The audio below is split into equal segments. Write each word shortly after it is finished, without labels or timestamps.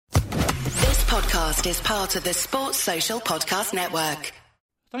podcast is part of the Sports Social Podcast Network.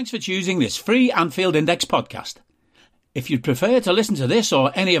 Thanks for choosing this free Anfield Index podcast. If you'd prefer to listen to this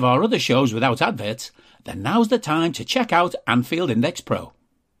or any of our other shows without adverts, then now's the time to check out Anfield Index Pro.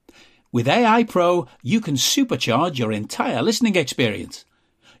 With AI Pro, you can supercharge your entire listening experience.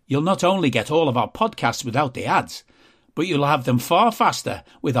 You'll not only get all of our podcasts without the ads, but you'll have them far faster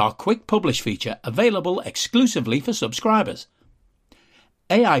with our Quick Publish feature available exclusively for subscribers.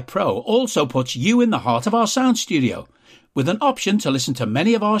 AI Pro also puts you in the heart of our sound studio, with an option to listen to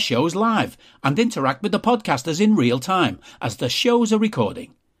many of our shows live and interact with the podcasters in real time as the shows are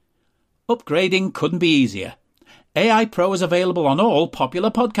recording. Upgrading couldn't be easier. AI Pro is available on all popular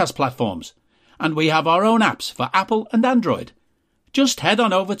podcast platforms, and we have our own apps for Apple and Android. Just head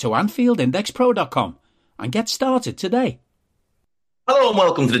on over to AnfieldIndexPro.com and get started today. Hello and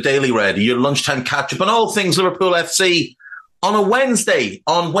welcome to the Daily Red, your lunchtime catch-up on all things Liverpool FC on a Wednesday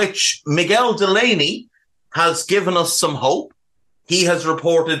on which Miguel Delaney has given us some hope. He has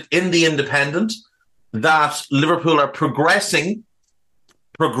reported in The Independent that Liverpool are progressing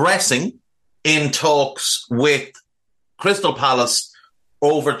in talks with Crystal Palace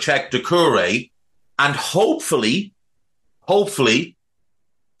over Cheick Doucouré, and hopefully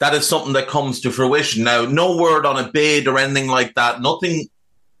that is something that comes to fruition. Now, no word on a bid or anything like that,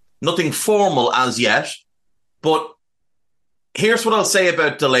 nothing formal as yet, but here's what I'll say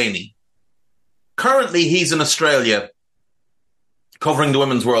about Delaney. Currently, he's in Australia covering the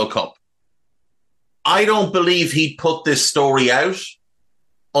Women's World Cup. I don't believe he'd put this story out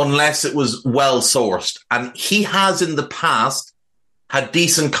unless it was well-sourced. And he has in the past had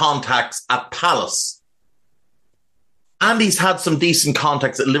decent contacts at Palace. And he's had some decent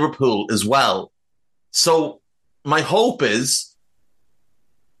contacts at Liverpool as well. So my hope is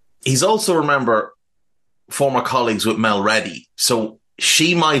he's also, remember, former colleagues with Mel Reddy. So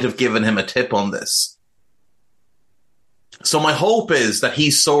she might have given him a tip on this. So my hope is that he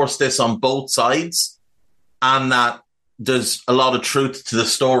sourced this on both sides and that there's a lot of truth to the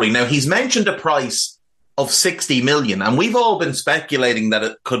story. Now, he's mentioned a price of 60 million, and we've all been speculating that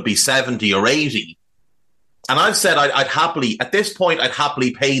it could be 70 or 80. And I've said I'd happily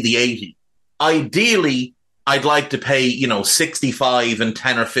pay the 80. Ideally, I'd like to pay, 65 and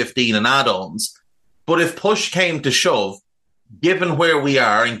 10 or 15 in add-ons. But if push came to shove, given where we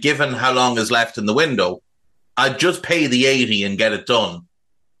are and given how long is left in the window, I'd just pay the 80 and get it done.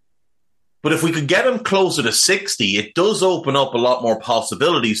 But if we could get him closer to 60, it does open up a lot more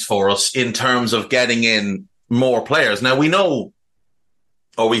possibilities for us in terms of getting in more players. Now, we know,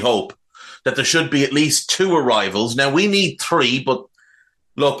 or we hope, that there should be at least 2 arrivals. Now, we need 3, but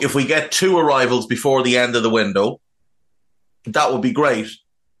look, if we get 2 arrivals before the end of the window, that would be great.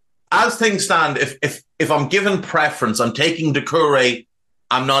 As things stand, if I'm given preference, I'm taking Doucouré.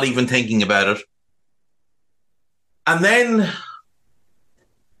 I'm not even thinking about it. And then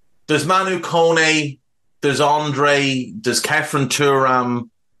there's Manu Kone, there's Andre, there's Khéphren Thuram,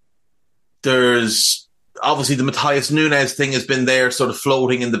 there's obviously the Matheus Nunes thing has been there sort of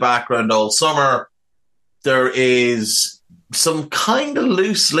floating in the background all summer. There is some kind of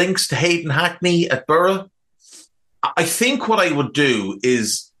loose links to Hayden Hackney at Borough. I think what I would do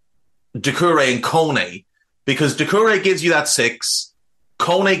is Doucouré and Kone, because Doucouré gives you that 6.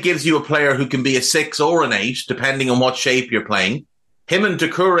 Kone gives you a player who can be a 6 or an 8, depending on what shape you're playing. Him and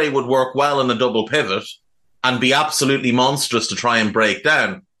Doucouré would work well in a double pivot and be absolutely monstrous to try and break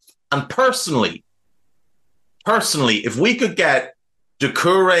down. And personally, if we could get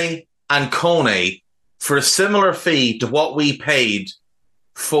Doucouré and Kone for a similar fee to what we paid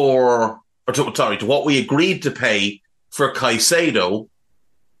to what we agreed to pay for Caicedo,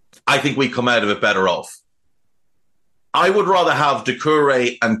 I think we come out of it better off. I would rather have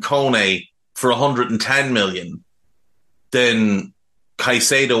Doucouré and Kone for 110 million than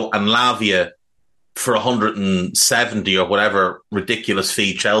Caicedo and Lavia for 170 or whatever ridiculous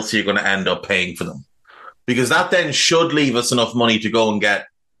fee Chelsea are going to end up paying for them. Because that then should leave us enough money to go and get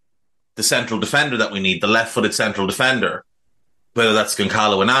the central defender that we need, the left-footed central defender, whether that's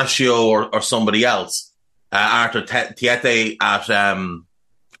Goncalo Inacio or somebody else. Arthur Thiete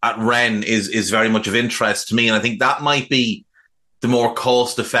at Rennes is very much of interest to me, and I think that might be the more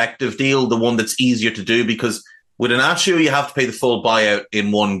cost-effective deal, the one that's easier to do, because with Inacio, you have to pay the full buyout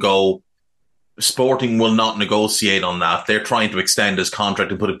in one go. Sporting will not negotiate on that. They're trying to extend his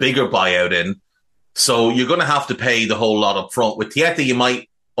contract and put a bigger buyout in. So you're going to have to pay the whole lot up front. With Thiete, you might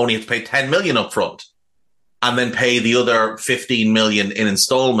only have to pay 10 million up front and then pay the other 15 million in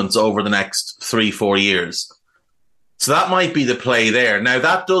installments over the next 3-4 years. So that might be the play there. Now,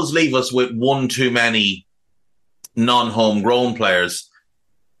 that does leave us with one too many non-homegrown players.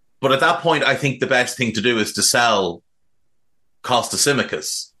 But at that point, I think the best thing to do is to sell Kostas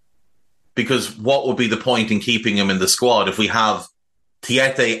Tsimikas, because what would be the point in keeping him in the squad if we have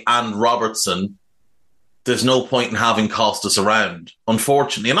Tiete and Robertson? There's no point in having Kostas around,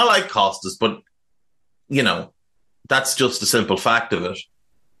 unfortunately. And I like Kostas, but, you know, that's just the simple fact of it.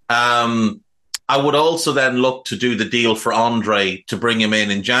 I would also then look to do the deal for Andre to bring him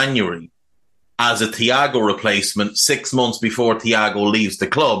in January as a Thiago replacement 6 months before Thiago leaves the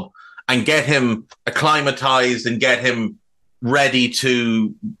club, and get him acclimatized and get him ready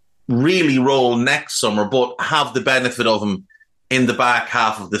to really roll next summer, but have the benefit of him in the back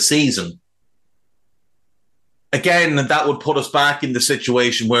half of the season. Again, that would put us back in the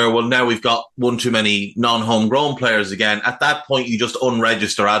situation where, well, now we've got one too many non-homegrown players again. At that point, you just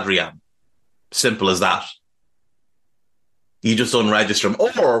unregister Adrian. Simple as that. You just unregister him.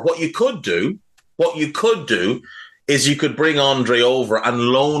 Or what you could do is you could bring Andre over and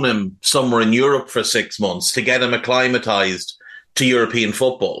loan him somewhere in Europe for 6 months to get him acclimatized to European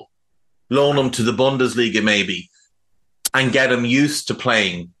football. Loan him to the Bundesliga maybe and get him used to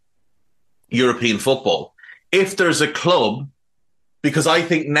playing European football. If there's a club, because I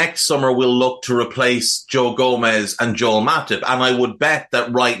think next summer we'll look to replace Joe Gomez and Joel Matip, and I would bet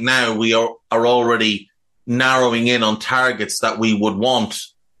that right now we are already narrowing in on targets that we would want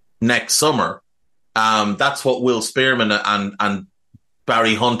next summer. That's what Will Spearman and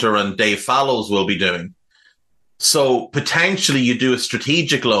Barry Hunter and Dave Fallows will be doing. So potentially you do a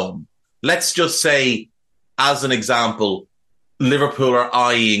strategic loan. Let's just say, as an example, Liverpool are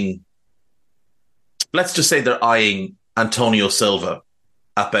eyeing, let's just say they're eyeing Antonio Silva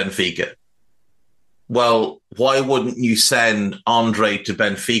at Benfica. Well, why wouldn't you send Andre to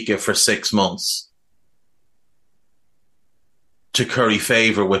Benfica for 6 months to curry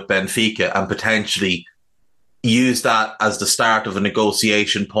favour with Benfica and potentially use that as the start of a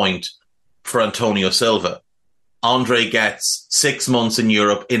negotiation point for Antonio Silva? Andre gets 6 months in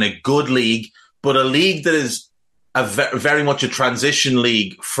Europe in a good league, but a league that is very much a transition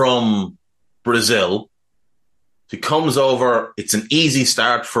league from Brazil. He comes over, it's an easy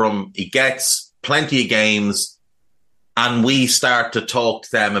start for him, he gets plenty of games, and we start to talk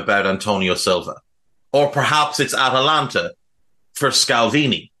to them about Antonio Silva. Or perhaps it's Atalanta for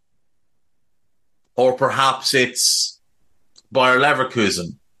Scalvini. Or perhaps it's Bayer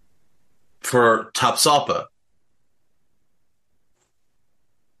Leverkusen for Tapsoba.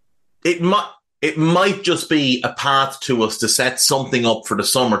 It might just be a path to us to set something up for the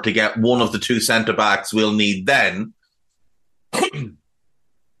summer to get one of the two centre-backs we'll need then.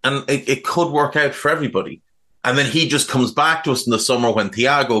 And it could work out for everybody. And then he just comes back to us in the summer when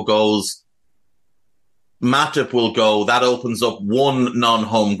Thiago goes. Matip will go. That opens up one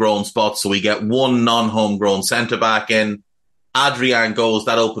non-homegrown spot, so we get one non-homegrown centre-back in. Adrian goes.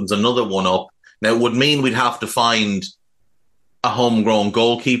 That opens another one up. Now, it would mean we'd have to find a homegrown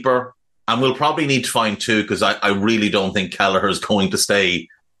goalkeeper. And we'll probably need to find two, because I really don't think Kelleher is going to stay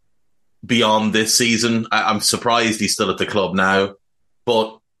beyond this season. I'm surprised he's still at the club now.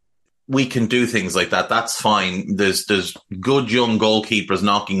 But we can do things like that. That's fine. There's good young goalkeepers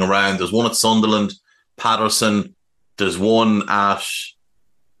knocking around. There's one at Sunderland, Patterson. There's one at,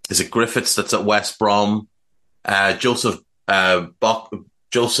 is it Griffiths that's at West Brom? Joseph Bursic,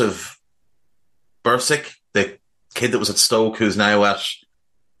 the kid that was at Stoke, who's now at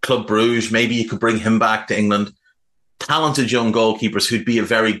Club Brugge. Maybe you could bring him back to England. Talented young goalkeepers who'd be a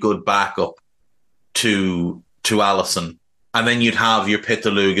very good backup to Alisson. And then you'd have your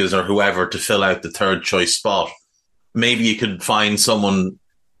Pitalugas or whoever to fill out the third choice spot. Maybe you could find someone,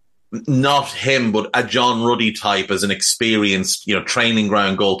 not him, but a John Ruddy type as an experienced, training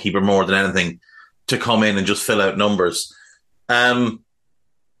ground goalkeeper more than anything, to come in and just fill out numbers.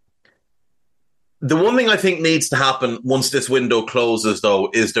 The one thing I think needs to happen once this window closes, though,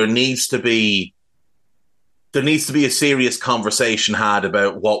 is there needs to be a serious conversation had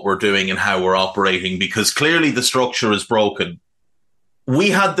about what we're doing and how we're operating, because clearly the structure is broken. We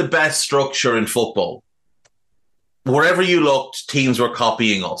had the best structure in football. Wherever you looked, teams were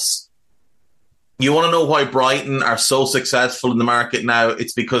copying us. You want to know why Brighton are so successful in the market now?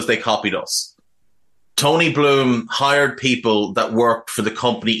 It's because they copied us. Tony Bloom hired people that worked for the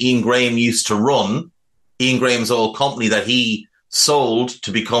company Ian Graham used to run, Ian Graham's old company that he sold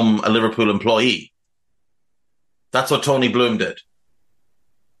to become a Liverpool employee. That's what Tony Bloom did.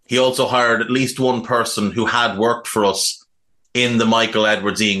 He also hired at least one person who had worked for us in the Michael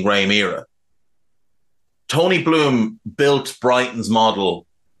Edwards, Ian Graham era. Tony Bloom built Brighton's model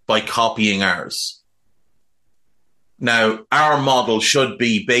by copying ours. Now, our model should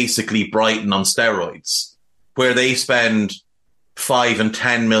be basically Brighton on steroids, where they spend 5 and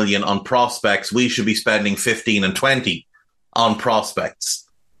 10 million on prospects, we should be spending 15 and 20 on prospects.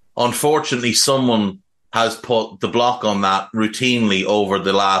 Unfortunately, someone has put the block on that routinely over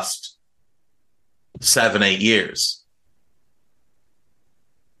the last 7-8 years.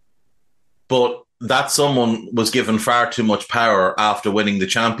 But that someone was given far too much power after winning the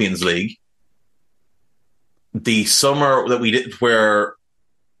Champions League. The summer that we did, where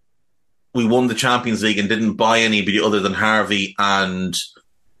we won the Champions League and didn't buy anybody other than Harvey and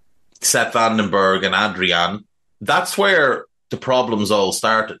Sepp Vandenberg and Adrian, that's where the problems all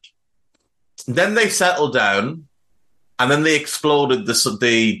started. Then they settled down, and then they exploded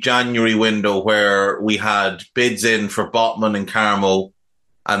the January window where we had bids in for Botman and Carmo,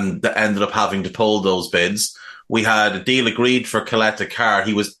 and they ended up having to pull those bids. We had a deal agreed for Coletta Carr.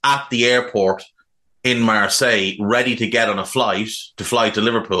 He was at the airport in Marseille, ready to get on a flight to fly to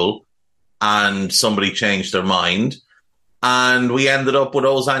Liverpool, and somebody changed their mind. And we ended up with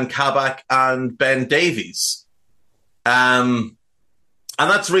Ozan Kabak and Ben Davies. And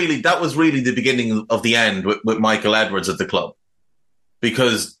that was really the beginning of the end with Michael Edwards at the club,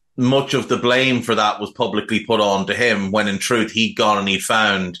 because much of the blame for that was publicly put on to him, when in truth he'd gone and he'd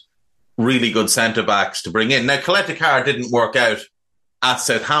found really good centre-backs to bring in. Now, Coletta Carr didn't work out at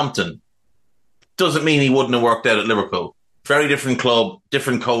Southampton. Doesn't mean he wouldn't have worked out at Liverpool. Very different club,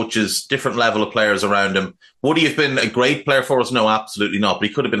 different coaches, different level of players around him. Would he have been a great player for us? No, absolutely not. But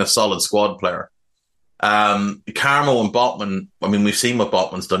he could have been a solid squad player. Carmo and Botman, I mean, we've seen what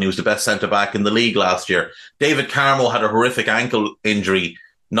Botman's done. He was the best centre-back in the league last year. David Carmo had a horrific ankle injury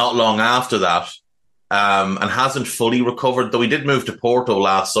not long after that, and hasn't fully recovered, though he did move to Porto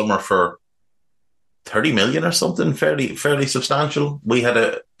last summer for 30 million or something, fairly substantial. We had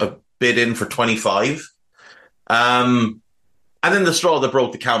a bid in for 25. And then the straw that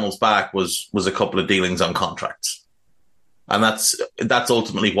broke the camel's back was a couple of dealings on contracts. And that's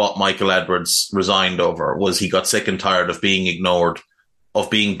ultimately what Michael Edwards resigned over, was he got sick and tired of being ignored, of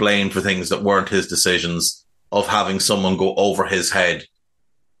being blamed for things that weren't his decisions, of having someone go over his head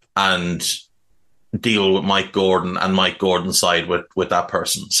and deal with Mike Gordon and Mike Gordon's side with that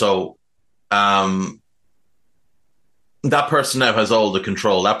person. So that person now has all the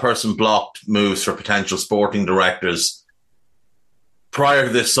control. That person blocked moves for potential sporting directors. Prior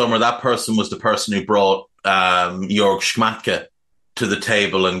to this summer, that person was the person who brought Jörg Schmadtke to the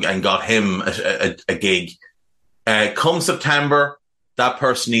table and got him a gig. Come September, that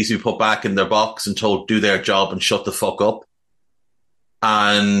person needs to be put back in their box and told do their job and shut the fuck up.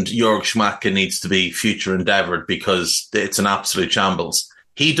 And Jörg Schmadtke needs to be future endeavoured, because it's an absolute shambles.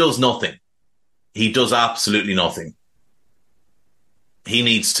 He does nothing. He does absolutely nothing. He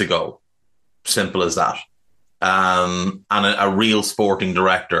needs to go. Simple as that. And a real sporting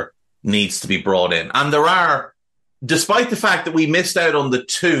director needs to be brought in. And there are, despite the fact that we missed out on the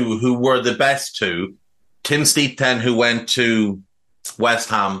two who were the best two, Tim Steepten, who went to West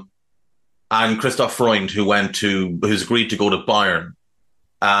Ham, and Christoph Freund, who's agreed to go to Bayern.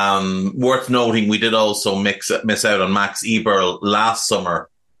 Worth noting, we did also miss out on Max Eberl last summer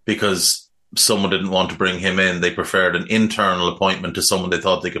because someone didn't want to bring him in. They preferred an internal appointment to someone they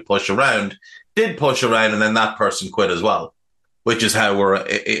thought they could push around. Did push around, and then that person quit as well, which is how we're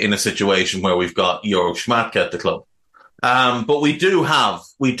in a situation where we've got Jörg Schmadtke at the club. But we do have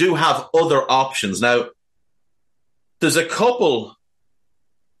other options. Now, there's a couple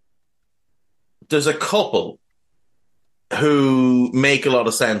who make a lot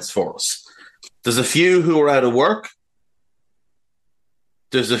of sense for us. There's a few who are out of work.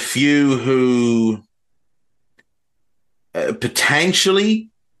 There's a few who potentially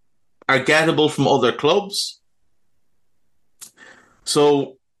are gettable from other clubs.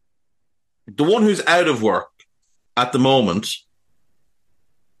 So the one who's out of work at the moment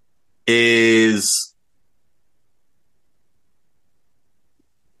is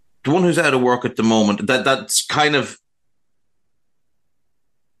that's kind of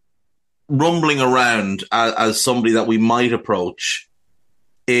rumbling around as somebody that we might approach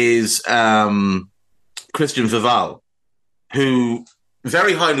is Christian Vival, who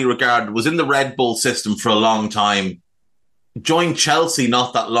very highly regarded, was in the Red Bull system for a long time, joined Chelsea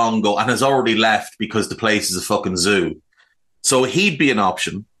not that long ago, and has already left because the place is a fucking zoo. So he'd be an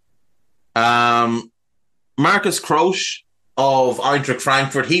option. Markus Krosch of Eintracht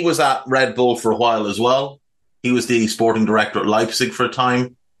Frankfurt, he was at Red Bull for a while as well. He was the sporting director at Leipzig for a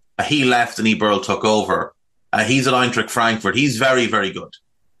time. He left and Eberl took over. He's at Eintracht Frankfurt. He's very, very good.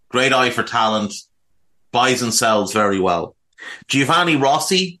 Great eye for talent. Buys and sells very well. Giovanni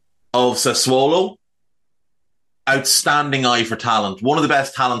Rossi of Sassuolo, outstanding eye for talent. One of the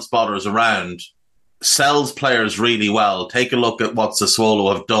best talent spotters around. sells players really well. Take a look at what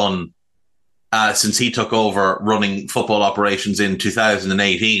Sassuolo have done since he took over running football operations in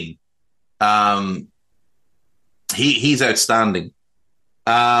 2018. He's outstanding.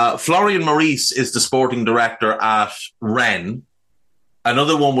 Florian Maurice is the sporting director at Rennes.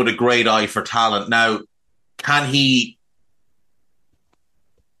 Another one with a great eye for talent. Now, he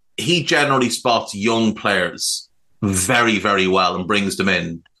generally spots young players very, very well and brings them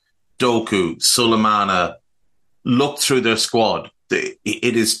in. Doku, Sulemana, look through their squad. It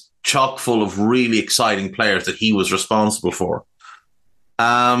is chock full of really exciting players that he was responsible for.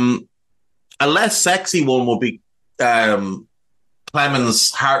 A less sexy one would be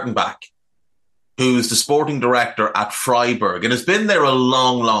Clemens Hartenbach, who's the sporting director at Freiburg and has been there a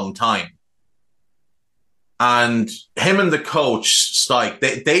long, long time. And him and the coach, Stike,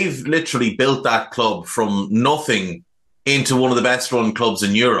 they've literally built that club from nothing into one of the best run clubs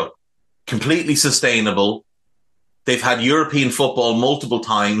in Europe. Completely sustainable. They've had European football multiple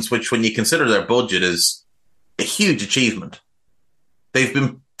times, which when you consider their budget is a huge achievement. They've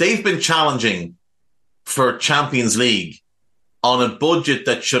been challenging for Champions League on a budget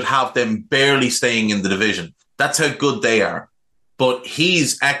that should have them barely staying in the division. That's how good they are. But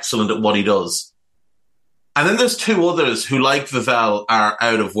he's excellent at what he does. And then there's two others who, like Vivell, are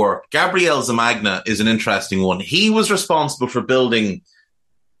out of work. Gabriel Zamagna is an interesting one. He was responsible for building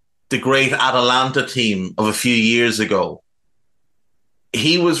the great Atalanta team of a few years ago.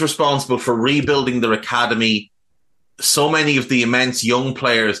 He was responsible for rebuilding their academy. So many of the immense young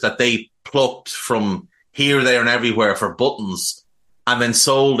players that they plucked from here, there, and everywhere for buttons, and then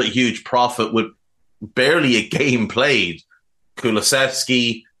sold at huge profit with barely a game played.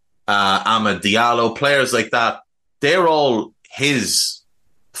 Kulusevski, Amad Diallo, players like that, they're all his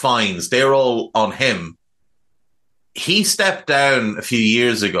finds. They're all on him. He stepped down a few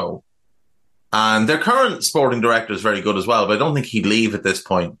years ago, and their current sporting director is very good as well, but I don't think he'd leave at this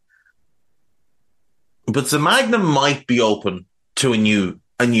point. But Zamagna might be open to a new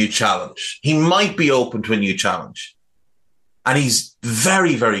challenge. He might be open to a new challenge. And he's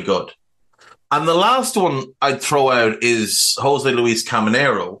very, very good. And the last one I'd throw out is Jose Luis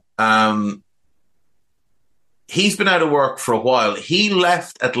Caminero. He's been out of work for a while. He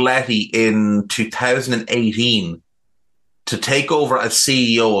left Atleti in 2018 to take over as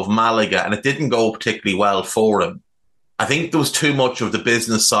CEO of Malaga, and it didn't go particularly well for him. I think there was too much of the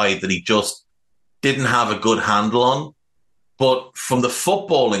business side that he just didn't have a good handle on. But from the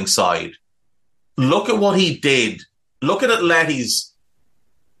footballing side, look at what he did. Look at Atleti's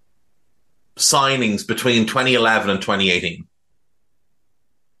signings between 2011 and 2018.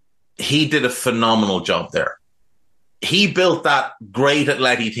 He did a phenomenal job there. He built that great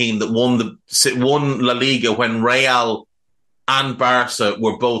Atleti team that won La Liga when Real and Barca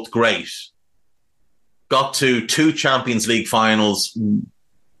were both great. Got to 2 Champions League finals. And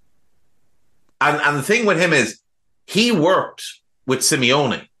the thing with him is, he worked with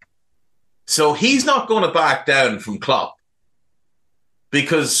Simeone. So he's not going to back down from Klopp.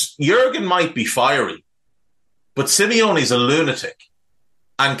 Because Jurgen might be fiery, but Simeone's a lunatic.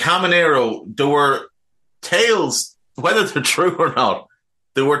 And Caminero, there were tales, whether they're true or not,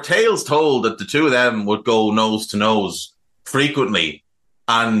 there were tales told that the two of them would go nose to nose frequently.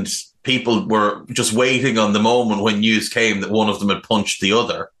 And people were just waiting on the moment when news came that one of them had punched the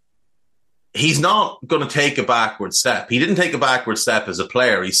other. He's not going to take a backward step. He didn't take a backward step as a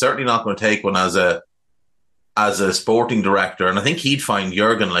player. He's certainly not going to take one as a sporting director. And I think he'd find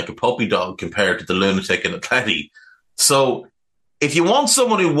Jurgen like a puppy dog compared to the lunatic in Atleti. So if you want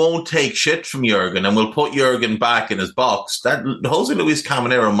someone who won't take shit from Jurgen and will put Jurgen back in his box, that Jose Luis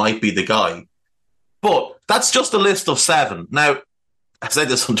Caminero might be the guy. But that's just a list of 7. Now, I said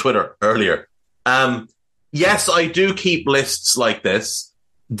this on Twitter earlier. Yes, I do keep lists like this.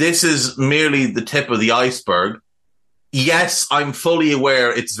 This is merely the tip of the iceberg. Yes, I'm fully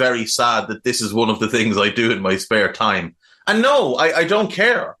aware it's very sad that this is one of the things I do in my spare time. And no, I don't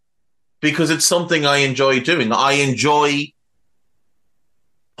care, because it's something I enjoy doing. I enjoy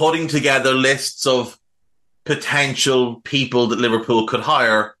putting together lists of potential people that Liverpool could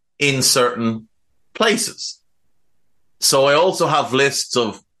hire in certain places. So I also have lists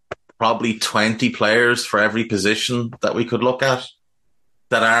of probably 20 players for every position that we could look at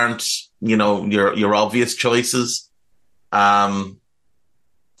that aren't, your obvious choices. I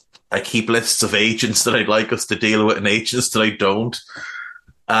keep lists of agents that I'd like us to deal with and agents that I don't.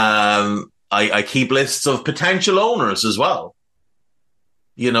 I keep lists of potential owners as well.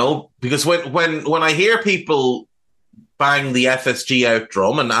 Because when I hear people bang the FSG out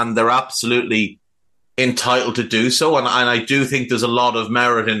drum, and they're absolutely entitled to do so, and I do think there's a lot of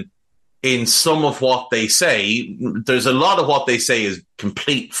merit in in some of what they say. There's a lot of what they say is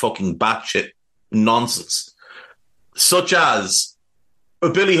complete fucking batshit nonsense. Such as,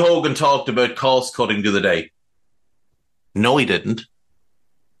 Billy Hogan talked about cost cutting the other day. No, he didn't.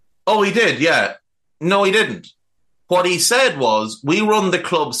 Oh, he did, yeah. No, he didn't. What he said was, we run the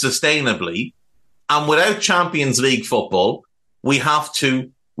club sustainably, and without Champions League football, we have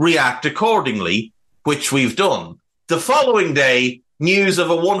to react accordingly, which we've done. The following day, news of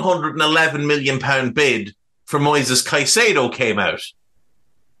a £111 million bid for Moises Caicedo came out.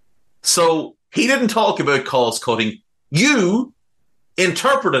 So he didn't talk about cost cutting. You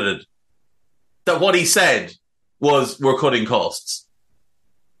interpreted it that what he said was we're cutting costs.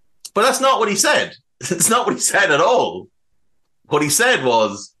 But that's not what he said. It's not what he said at all. What he said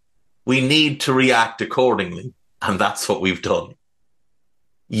was we need to react accordingly, and that's what we've done.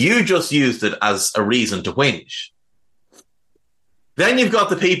 You just used it as a reason to whinge. Then you've got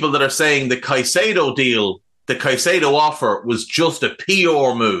the people that are saying the Caicedo deal, the Caicedo offer was just a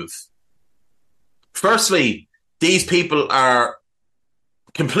PR move. Firstly, these people are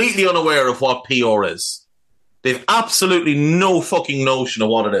completely unaware of what PR is. They've absolutely no fucking notion of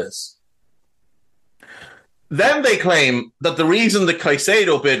what it is. Then they claim that the reason the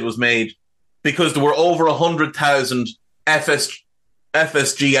Caicedo bid was made because there were over 100,000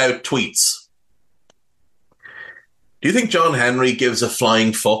 FSG out tweets. Do you think John Henry gives a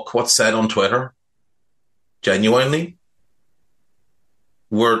flying fuck what's said on Twitter? Genuinely?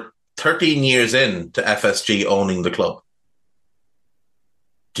 We're 13 years in to FSG owning the club.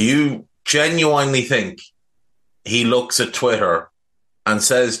 Do you genuinely think he looks at Twitter and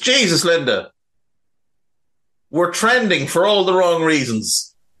says, Jesus, Linda, we're trending for all the wrong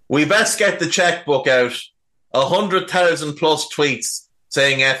reasons. We best get the checkbook out. 100,000 plus tweets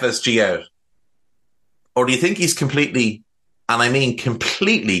saying FSG out. Or do you think he's completely, and I mean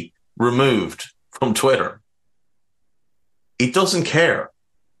completely, removed from Twitter? He doesn't care.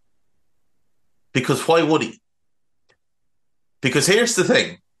 Because why would he? Because here's the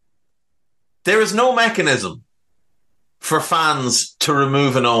thing. There is no mechanism for fans to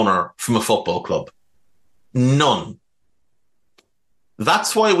remove an owner from a football club. None.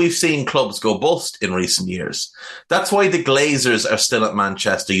 That's why we've seen clubs go bust in recent years. That's why the Glazers are still at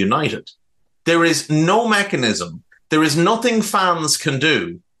Manchester United. There is no mechanism. There is nothing fans can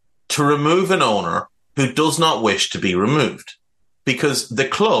do to remove an owner who does not wish to be removed, because the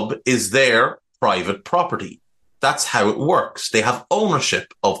club is their private property. That's how it works. They have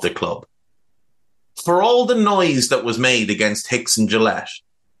ownership of the club. For all the noise that was made against Hicks and Gillette,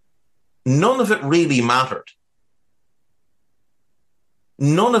 none of it really mattered.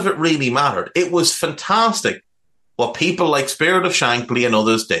 None of it really mattered. It was fantastic what people like Spirit of Shankly and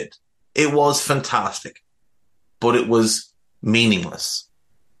others did. It was fantastic, but it was meaningless.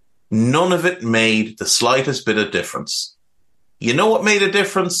 None of it made the slightest bit of difference. You know what made a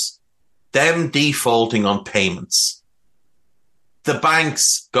difference? Them defaulting on payments. The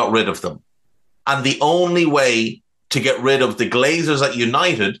banks got rid of them. And the only way to get rid of the Glazers at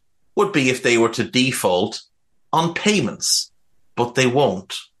United would be if they were to default on payments. But they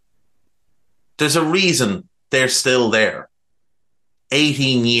won't. There's a reason they're still there.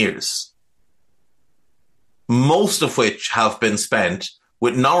 18 years. Most of which have been spent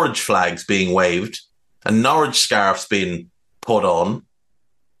with Norwich flags being waved and Norwich scarves being put on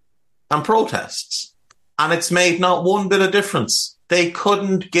and protests. And it's made not one bit of difference. They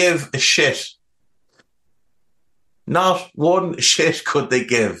couldn't give a shit. Not one shit could they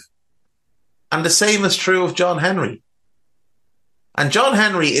give. And the same is true of John Henry. And John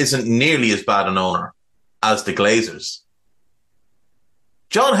Henry isn't nearly as bad an owner as the Glazers.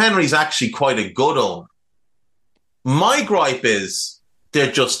 John Henry's actually quite a good owner. My gripe is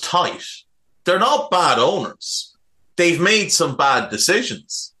they're just tight. They're not bad owners. They've made some bad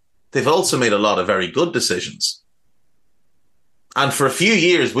decisions. They've also made a lot of very good decisions. And for a few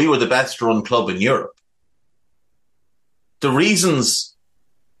years, we were the best run club in Europe. The reasons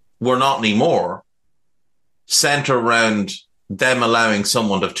we're not anymore centre around them allowing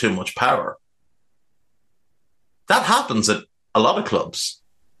someone to have too much power. That happens at a lot of clubs.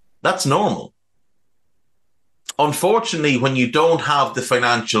 That's normal. Unfortunately, when you don't have the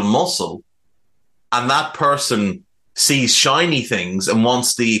financial muscle and that person sees shiny things and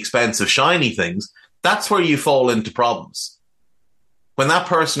wants the expensive shiny things, that's where you fall into problems. When that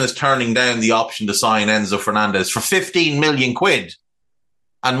person is turning down the option to sign Enzo Fernandez for 15 million quid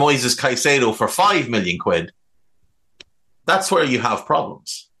and Moises Caicedo for 5 million quid, that's where you have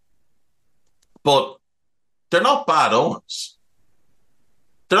problems. But they're not bad owners.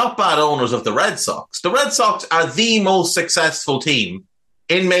 They're not bad owners of the Red Sox. The Red Sox are the most successful team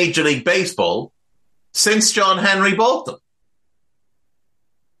in Major League Baseball since John Henry bought them.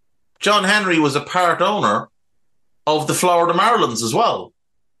 John Henry was a part owner of the Florida Marlins as well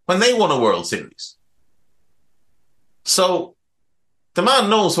when they won a World Series. So the man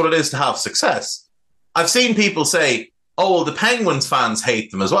knows what it is to have success. I've seen people say, oh, well, the Penguins fans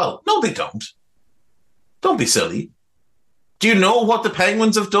hate them as well. No, they don't. Don't be silly. Do you know what the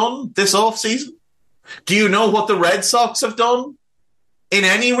Penguins have done this offseason? Do you know what the Red Sox have done in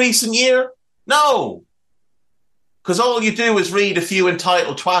any recent year? No. Because all you do is read a few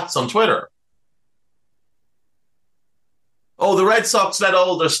entitled twats on Twitter. Oh, the Red Sox let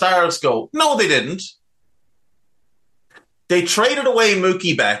all their stars go. No, they didn't. They traded away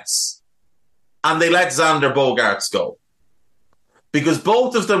Mookie Betts and they let Xander Bogaerts go. Because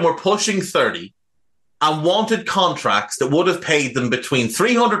both of them were pushing 30 and wanted contracts that would have paid them between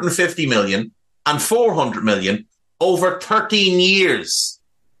 $350 million and $400 million over 13 years.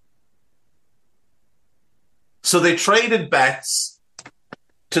 So they traded Betts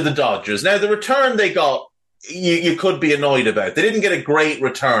to the Dodgers. Now, the return they got, you could be annoyed about. They didn't get a great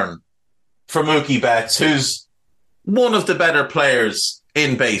return for Mookie Betts, who's one of the better players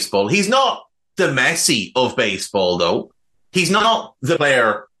in baseball. He's not the Messi of baseball, though. He's not the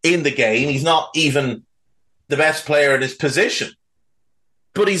player in the game. He's not even the best player in his position.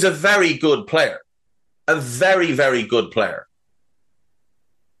 But he's a very good player. A very, very good player.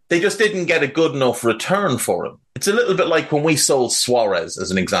 They just didn't get a good enough return for him. It's a little bit like when we sold Suarez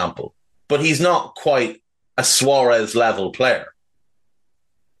as an example. But he's not quite a Suarez-level player.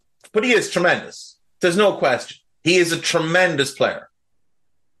 But he is tremendous. There's no question. He is a tremendous player.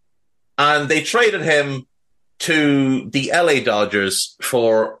 And they traded him to the LA Dodgers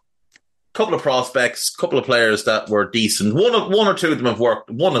for a couple of prospects, a couple of players that were decent. One or two of them have worked.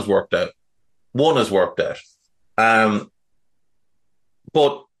 One has worked out.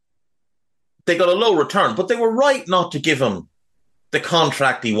 But they got a low return. But they were right not to give him the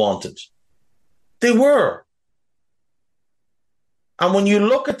contract he wanted. They were. And when you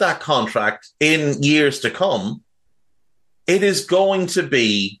look at that contract in years to come, it is going to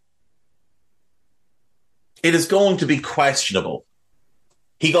be questionable.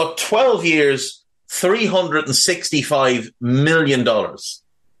 He got 12 years, $365 million.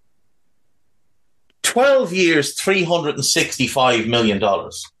 12 years, $365 million.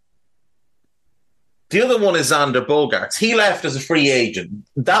 The other one is Xander Bogaerts. He left as a free agent.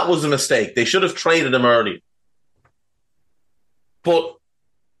 That was a mistake. They should have traded him earlier. But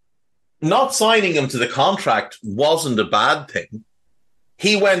not signing him to the contract wasn't a bad thing.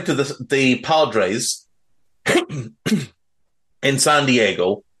 He went to the Padres in San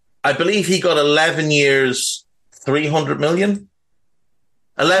Diego. I believe he got 11 years, $300 million.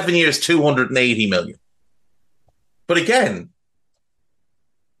 11 years, $280 million. But again,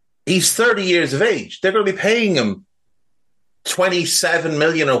 he's 30 years of age. They're going to be paying him $27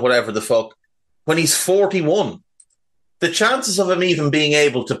 million or whatever the fuck when he's 41. The chances of him even being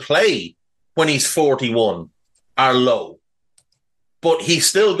able to play when he's 41 are low. But he's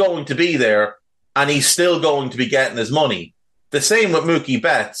still going to be there and he's still going to be getting his money. The same with Mookie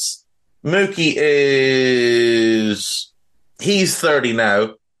Betts. Mookie he's 30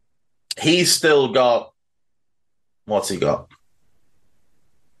 now. He's still got, what's he got?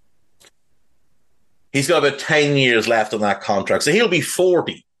 He's got about 10 years left on that contract. So he'll be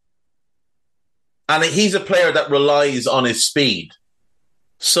 40. And he's a player that relies on his speed.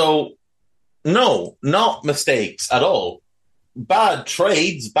 So, no, not mistakes at all. Bad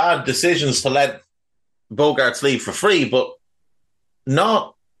trades, bad decisions to let Bogaerts leave for free, but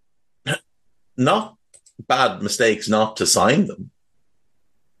not bad mistakes not to sign them.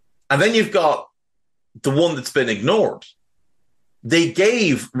 And then you've got the one that's been ignored. They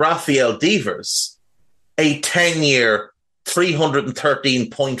gave Rafael Devers a 10-year,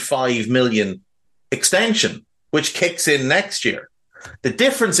 $313.5 million extension, which kicks in next year. The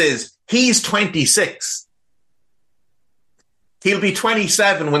difference is he's 26. He'll be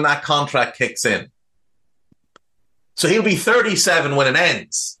 27 when that contract kicks in. So he'll be 37 when it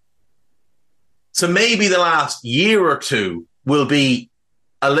ends. So maybe the last year or two will be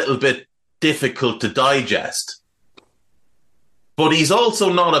a little bit difficult to digest. But he's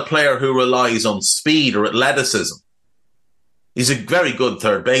also not a player who relies on speed or athleticism. He's a very good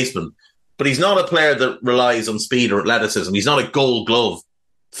third baseman, but he's not a player that relies on speed or athleticism. He's not a Gold Glove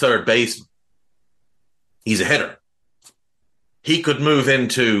third baseman. He's a hitter. He could move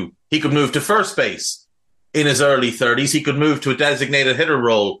to first base in his early 30s. He could move to a designated hitter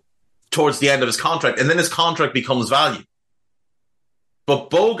role towards the end of his contract, and then his contract becomes value. But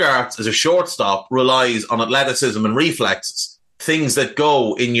Bogaerts, as a shortstop, relies on athleticism and reflexes. things that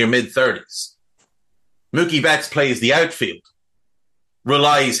go in your mid-30s. Mookie Betts plays the outfield,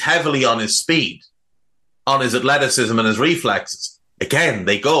 relies heavily on his speed, on his athleticism and his reflexes. Again,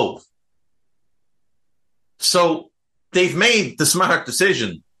 they go. So they've made the smart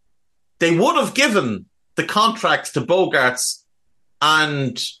decision. They would have given the contracts to Bogaerts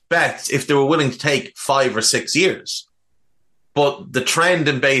and Betts if they were willing to take 5 or 6 years. But the trend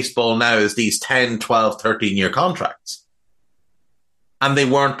in baseball now is these 10, 12, 13-year contracts. And they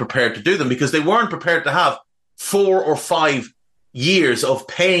weren't prepared to do them because they weren't prepared to have 4 or 5 years of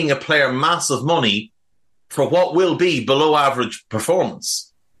paying a player massive money for what will be below average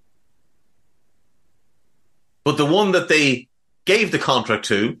performance. But the one that they gave the contract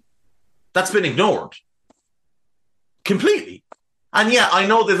to, that's been ignored completely. And yeah, I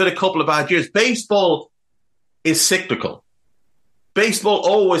know they've had a couple of bad years. Baseball is cyclical. Baseball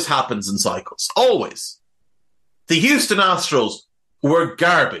always happens in cycles. Always. The Houston Astros were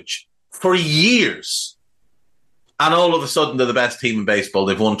garbage for years. And all of a sudden, they're the best team in baseball.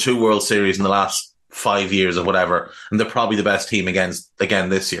 They've won 2 World Series in the last 5 years or whatever. And they're probably the best team again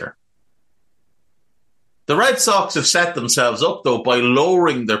this year. The Red Sox have set themselves up, though, by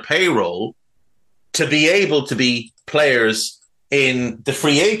lowering their payroll to be able to be players in the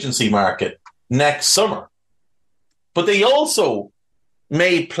free agency market next summer. But they also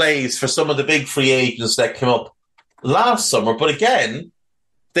made plays for some of the big free agents that came up last summer. But again,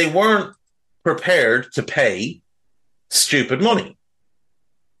 they weren't prepared to pay stupid money.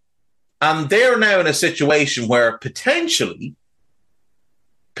 And they're now in a situation where potentially,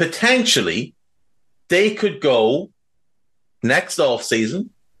 they could go next offseason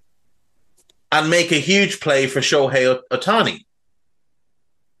and make a huge play for Shohei Ohtani,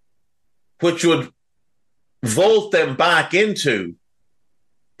 which would vault them back into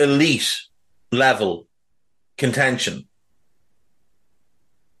elite level contention.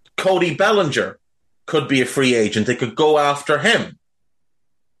 Cody Bellinger could be a free agent. They could go after him.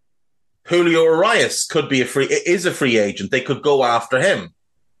 Julio Urias is a free agent. They could go after him.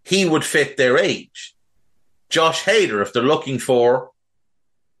 He would fit their age. Josh Hader, if they're looking for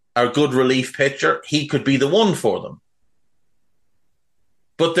a good relief pitcher, he could be the one for them.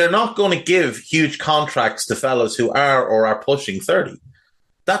 But they're not going to give huge contracts to fellas who are or are pushing 30.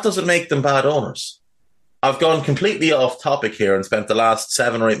 That doesn't make them bad owners. I've gone completely off topic here and spent the last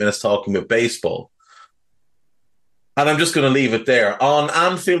 7 or 8 minutes talking about baseball. And I'm just going to leave it there. On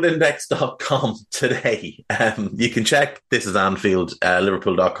AnfieldIndex.com today, you can check This Is Anfield,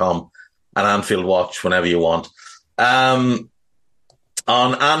 Liverpool.com, and Anfield Watch whenever you want. On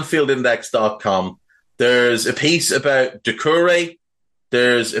AnfieldIndex.com, there's a piece about Doucouré.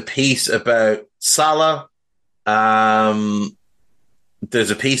 There's a piece about Salah. There's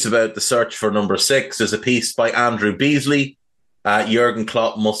a piece about the search for number 6. There's a piece by Andrew Beasley. Jurgen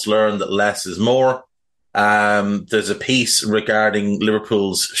Klopp must learn that less is more. There's a piece regarding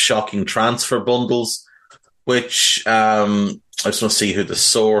Liverpool's shocking transfer bundles, which I just want to see who the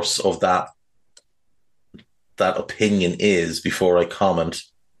source of that opinion is before I comment.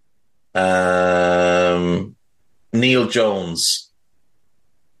 Neil Jones.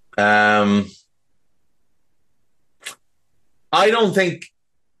 I don't think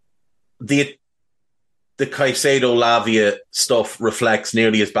the Caicedo Lavia stuff reflects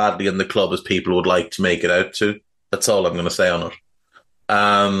nearly as badly in the club as people would like to make it out to. That's all I'm going to say on it.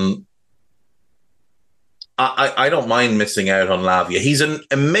 I don't mind missing out on Lavia. He's an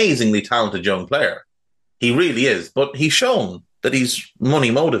amazingly talented young player. He really is. But he's shown that he's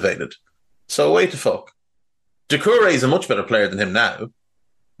money motivated. So wait the fuck. Doucouré is a much better player than him now.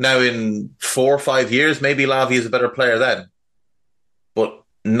 Now in 4 or 5 years, maybe Lavia is a better player then. But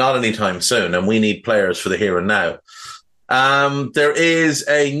not anytime soon, and we need players for the here and now. There is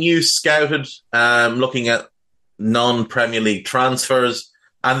a new scouted looking at non-Premier League transfers,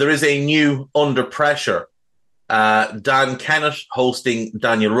 and there is a new Under Pressure. Dan Kennett hosting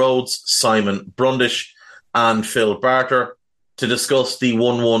Daniel Rhodes, Simon Brundish, and Phil Barter to discuss the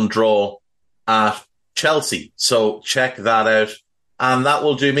 1-1 draw at Chelsea. So check that out. And that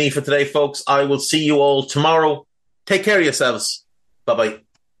will do me for today, folks. I will see you all tomorrow. Take care of yourselves. Bye-bye.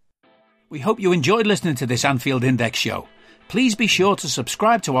 We hope you enjoyed listening to this Anfield Index show. Please be sure to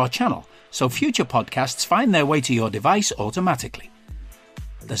subscribe to our channel so future podcasts find their way to your device automatically.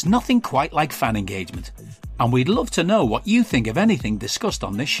 There's nothing quite like fan engagement, and we'd love to know what you think of anything discussed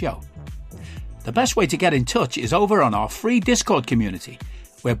on this show. The best way to get in touch is over on our free Discord community,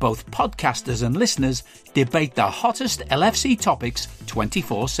 where both podcasters and listeners debate the hottest LFC topics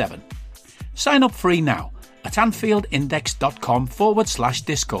 24/7. Sign up free now at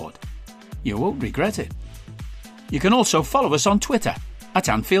AnfieldIndex.com/Discord. You won't regret it. You can also follow us on Twitter at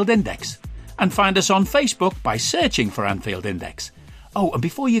Anfield Index and find us on Facebook by searching for Anfield Index. Oh, and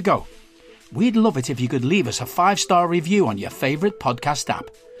before you go, we'd love it if you could leave us a 5-star review on your favourite podcast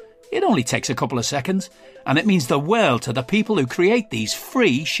app. It only takes a couple of seconds, and it means the world to the people who create these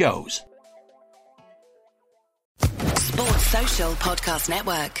free shows. Sports Social Podcast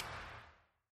Network.